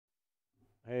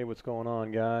Hey, what's going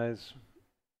on, guys?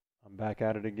 I'm back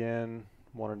at it again.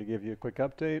 Wanted to give you a quick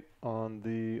update on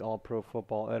the All Pro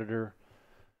Football Editor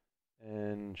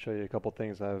and show you a couple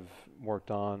things I've worked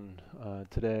on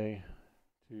today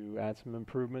to add some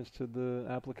improvements to the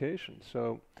application.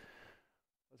 So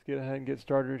let's get ahead and get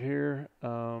started here.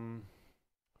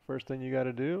 First thing you got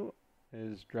to do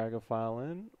is drag a file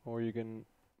in, or you can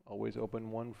always open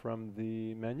one from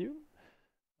the menu.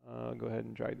 Go ahead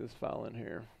and drag this file in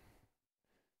here.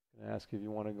 Gonna ask if you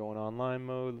want to go in online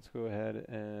mode. Let's go ahead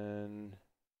and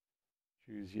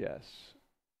choose yes.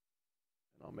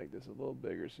 And I'll make this a little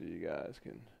bigger so you guys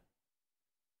can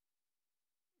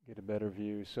get a better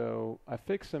view. So I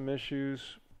fixed some issues,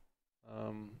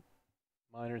 um,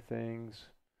 minor things.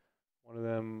 One of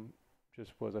them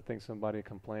just was I think somebody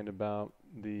complained about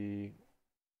the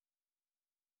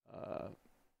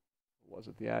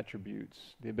the attributes,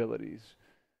 the abilities.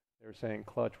 They were saying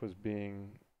clutch was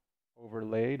being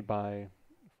overlaid by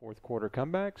fourth quarter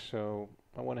comebacks, so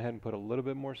I went ahead and put a little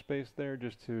bit more space there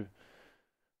just to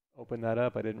open that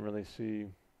up. I didn't really see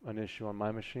an issue on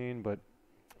my machine, but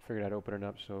figured I'd open it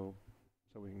up so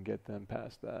we can get them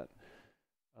past that.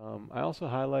 I also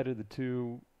highlighted the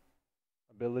two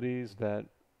abilities that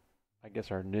I guess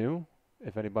are new.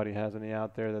 If anybody has any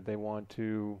out there that they want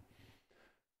to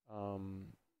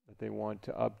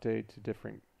update to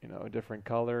different, a different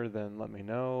color, then let me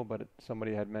know. But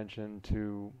somebody had mentioned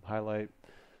to highlight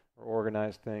or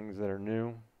organize things that are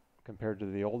new compared to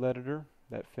the old editor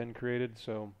that Finn created.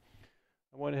 So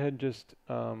I went ahead and just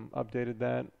updated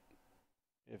that.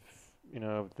 If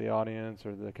if the audience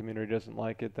or the community doesn't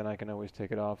like it, then I can always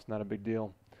take it off. It's not a big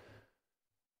deal.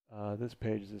 This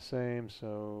page is the same,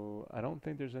 so I don't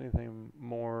think there's anything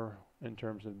more in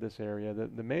terms of this area.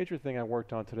 The major thing I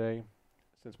worked on today,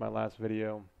 since my last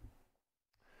video,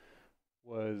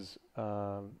 was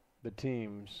the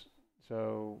teams.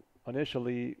 So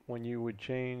initially, when you would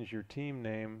change your team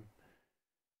name,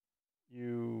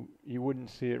 you wouldn't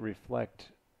see it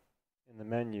reflect in the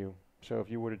menu. So if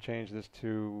you were to change this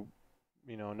to,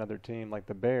 another team like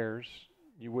the Bears,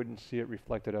 you wouldn't see it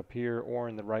reflected up here or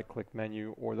in the right-click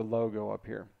menu or the logo up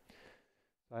here.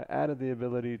 So I added the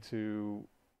ability to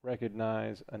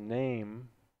recognize a name,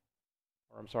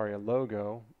 or I'm sorry, a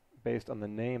logo based on the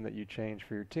name that you change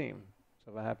for your team.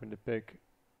 So if I happen to pick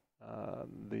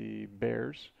the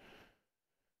Bears,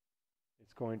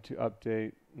 it's going to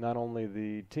update not only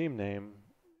the team name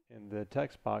in the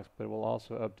text box, but it will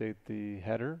also update the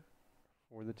header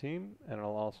for the team, and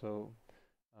it'll also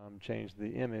change the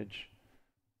image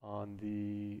on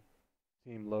the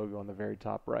team logo on the very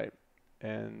top right.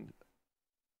 And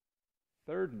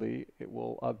thirdly, it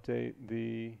will update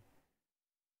the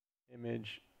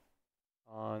image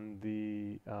on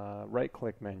the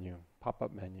right-click menu,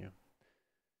 pop-up menu.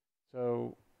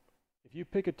 So if you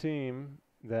pick a team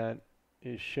that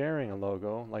is sharing a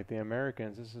logo, like the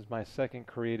Americans, this is my second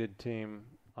created team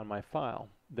on my file.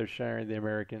 They're sharing the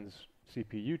Americans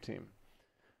CPU team.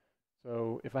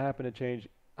 So if I happen to change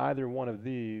either one of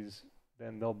these,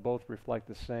 then they'll both reflect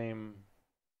the same.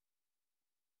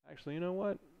 Actually, you know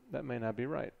what? That may not be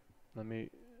right. I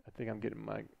think I'm getting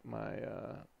my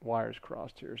wires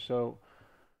crossed here. So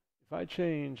if I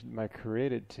change my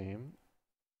created team,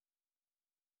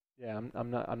 yeah,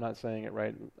 I'm not saying it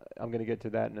right. I'm going to get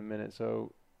to that in a minute.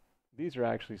 So these are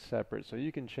actually separate. So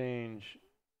you can change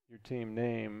your team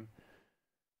name,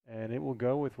 and it will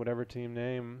go with whatever team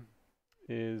name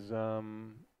is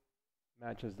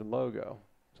matches the logo.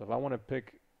 So if I want to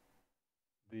pick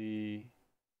the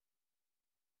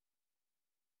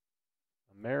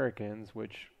Americans,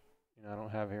 which I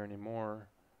don't have here anymore,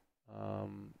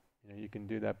 you can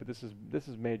do that. But this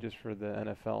is made just for the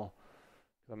NFL.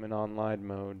 I'm in online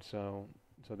mode, so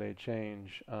they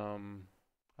change. I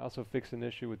also fixed an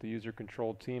issue with the user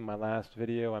control team. My last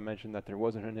video, I mentioned that there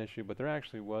wasn't an issue, but there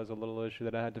actually was a little issue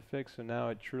that I had to fix. So now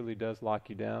it truly does lock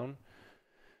you down.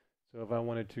 So if I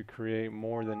wanted to create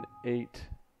more than 8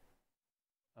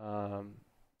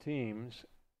 teams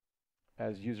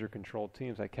as user control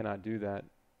teams, I cannot do that.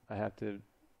 I have to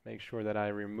make sure that I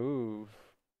remove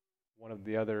one of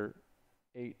the other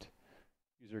 8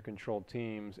 user controlled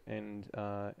teams, and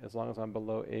as long as I'm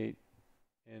below 8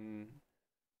 in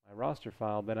my roster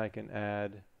file, then I can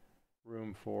add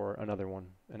room for another one.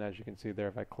 And as you can see there,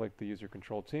 if I click the user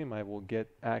controlled team, I will get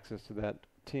access to that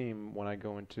team when I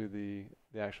go into the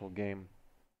actual game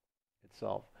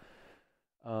itself.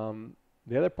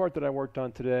 The other part that I worked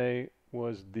on today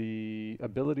was the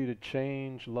ability to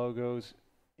change logos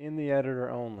in the editor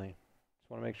only.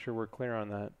 Just want to make sure we're clear on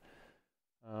that.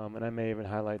 And I may even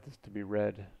highlight this to be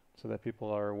red so that people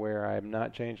are aware I am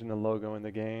not changing the logo in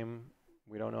the game.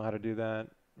 We don't know how to do that.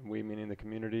 We meaning the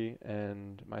community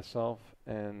and myself,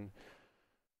 and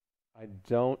I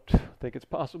don't think it's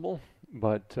possible,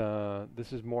 but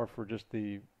this is more for just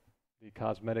the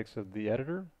cosmetics of the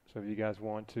editor. So if you guys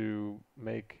want to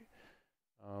make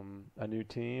a new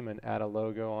team and add a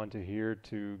logo onto here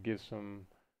to give some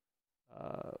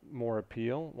more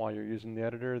appeal while you're using the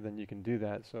editor, then you can do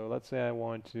that. So let's say I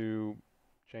want to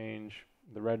change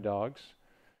the Red Dogs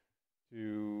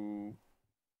to,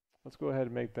 let's go ahead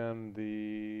and make them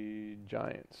the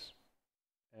Giants.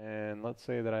 And let's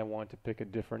say that I want to pick a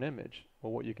different image.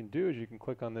 Well, what you can do is you can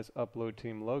click on this Upload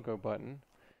Team Logo button,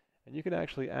 and you can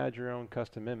actually add your own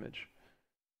custom image.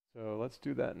 So let's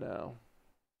do that now.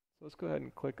 So let's go ahead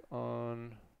and click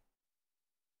on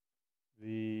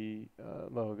the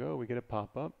logo. We get a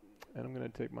pop-up, and I'm going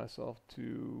to take myself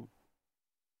to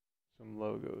some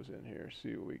logos in here,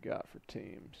 see what we got for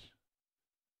teams.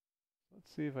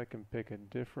 Let's see if I can pick a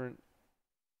different.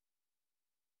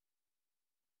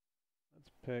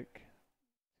 Let's pick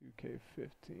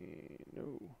 2K15.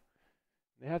 No.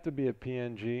 They have to be a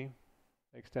PNG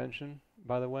extension,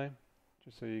 by the way,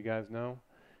 just so you guys know.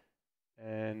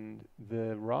 And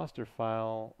the roster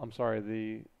file, I'm sorry,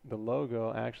 the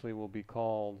logo actually will be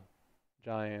called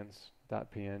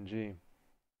giants.png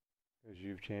because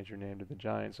you've changed your name to the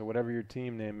Giants. So whatever your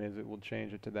team name is, it will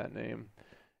change it to that name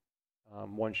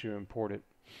once you import it.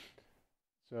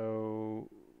 So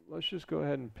let's just go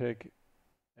ahead and pick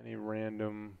any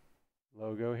random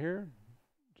logo here,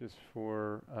 just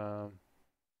for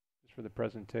the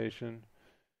presentation.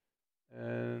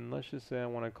 And let's just say I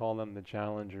want to call them the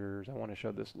Challengers. I want to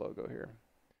show this logo here.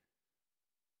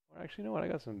 Or actually, you know what? I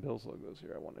got some Bills logos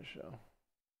here I want to show.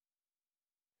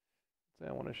 Say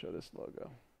I want to show this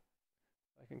logo.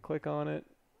 I can click on it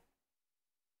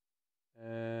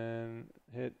and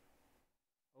hit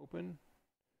open,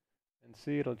 and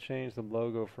see it'll change the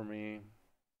logo for me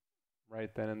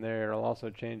right then and there. It'll also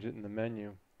change it in the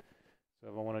menu. So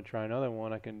if I want to try another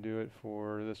one, I can do it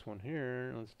for this one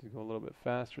here. Let's go a little bit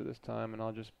faster this time, and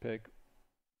I'll just pick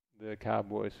the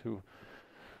Cowboys who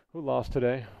lost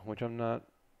today, which I'm not,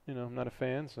 I'm not a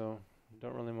fan, so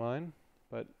don't really mind.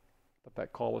 But I thought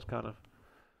that call was kind of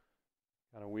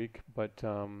weak. But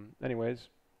anyways,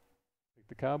 pick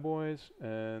the Cowboys,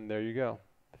 and there you go.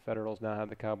 The Federals now have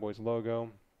the Cowboys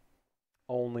logo,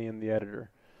 only in the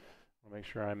editor. I'll make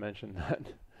sure I mention that.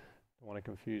 Don't want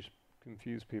to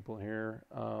confuse people here.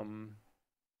 I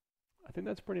think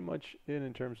that's pretty much it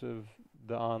in terms of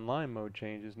the online mode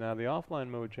changes. Now the offline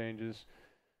mode changes,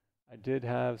 I did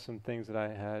have some things that I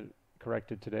had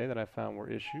corrected today that I found were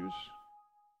issues.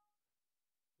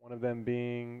 One of them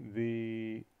being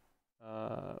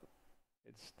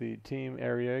it's the team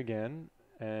area again,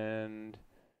 and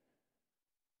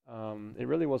it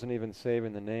really wasn't even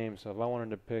saving the name. So if I wanted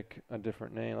to pick a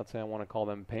different name, let's say I want to call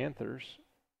them Panthers.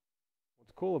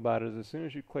 What's cool about it is as soon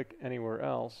as you click anywhere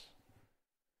else,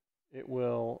 it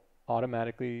will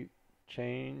automatically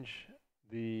change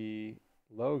the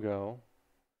logo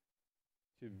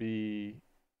to be,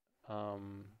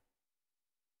 and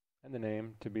the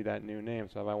name to be that new name.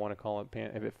 So if I want to call it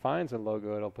if it finds a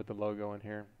logo, it'll put the logo in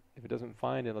here. If it doesn't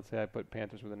find it, let's say I put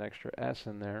Panthers with an extra S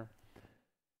in there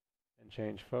and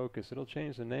change focus, it'll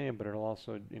change the name, but it'll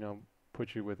also,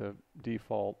 put you with a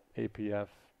default APF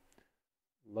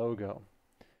logo.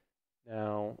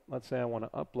 Now, let's say I want to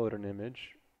upload an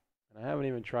image, and I haven't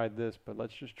even tried this, but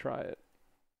let's just try it.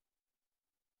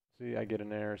 See, I get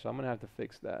an error, so I'm going to have to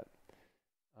fix that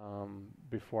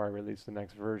before I release the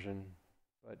next version.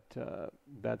 But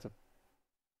that's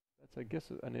I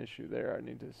guess an issue there. I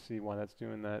need to see why that's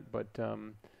doing that. But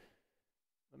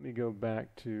let me go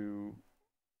back to,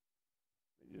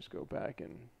 just go back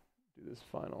and do this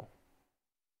final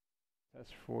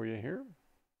test for you here.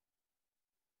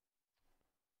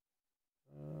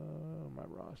 My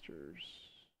rosters.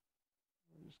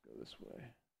 I'll just go this way.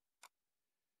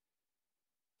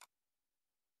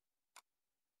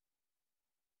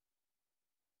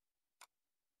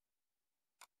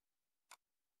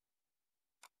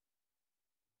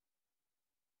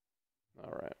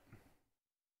 All right.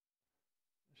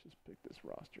 Let's just pick this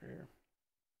roster here.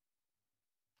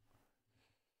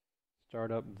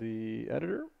 Start up the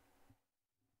editor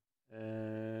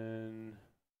and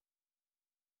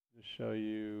just show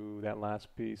you that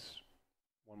last piece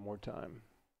one more time.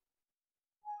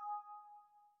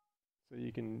 So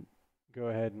you can go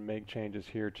ahead and make changes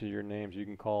here to your names. You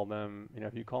can call them,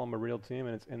 if you call them a real team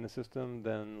and it's in the system,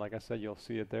 then like I said, you'll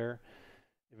see it there.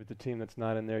 If it's a team that's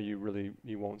not in there, you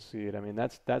won't see it. I mean,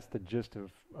 that's the gist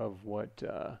of what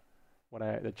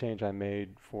the change I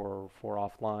made for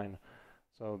offline.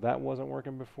 So that wasn't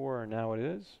working before, and now it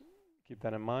is. keep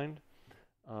that in mind.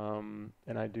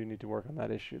 And I do need to work on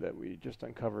that issue that we just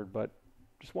uncovered, but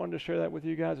just wanted to share that with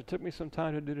you guys. It took me some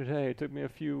time to do today. It took me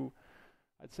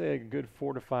I'd say a good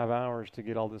 4 to 5 hours to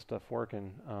get all this stuff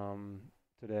working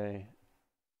today,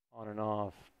 on and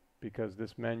off, because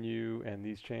this menu and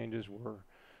these changes were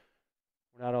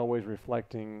not always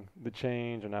reflecting the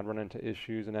change, and I'd run into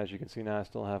issues, and as you can see now I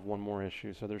still have one more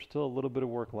issue, so there's still a little bit of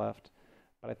work left,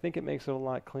 but I think it makes it a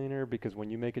lot cleaner, because when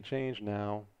you make a change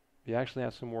now, you actually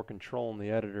have some more control in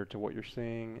the editor to what you're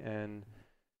seeing, and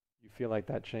you feel like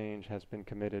that change has been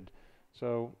committed.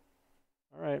 So,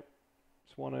 all right,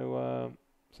 just want to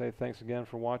say thanks again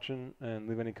for watching, and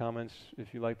leave any comments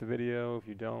if you like the video. If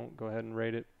you don't, go ahead and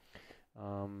rate it,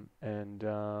 and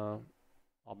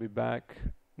I'll be back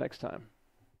next time.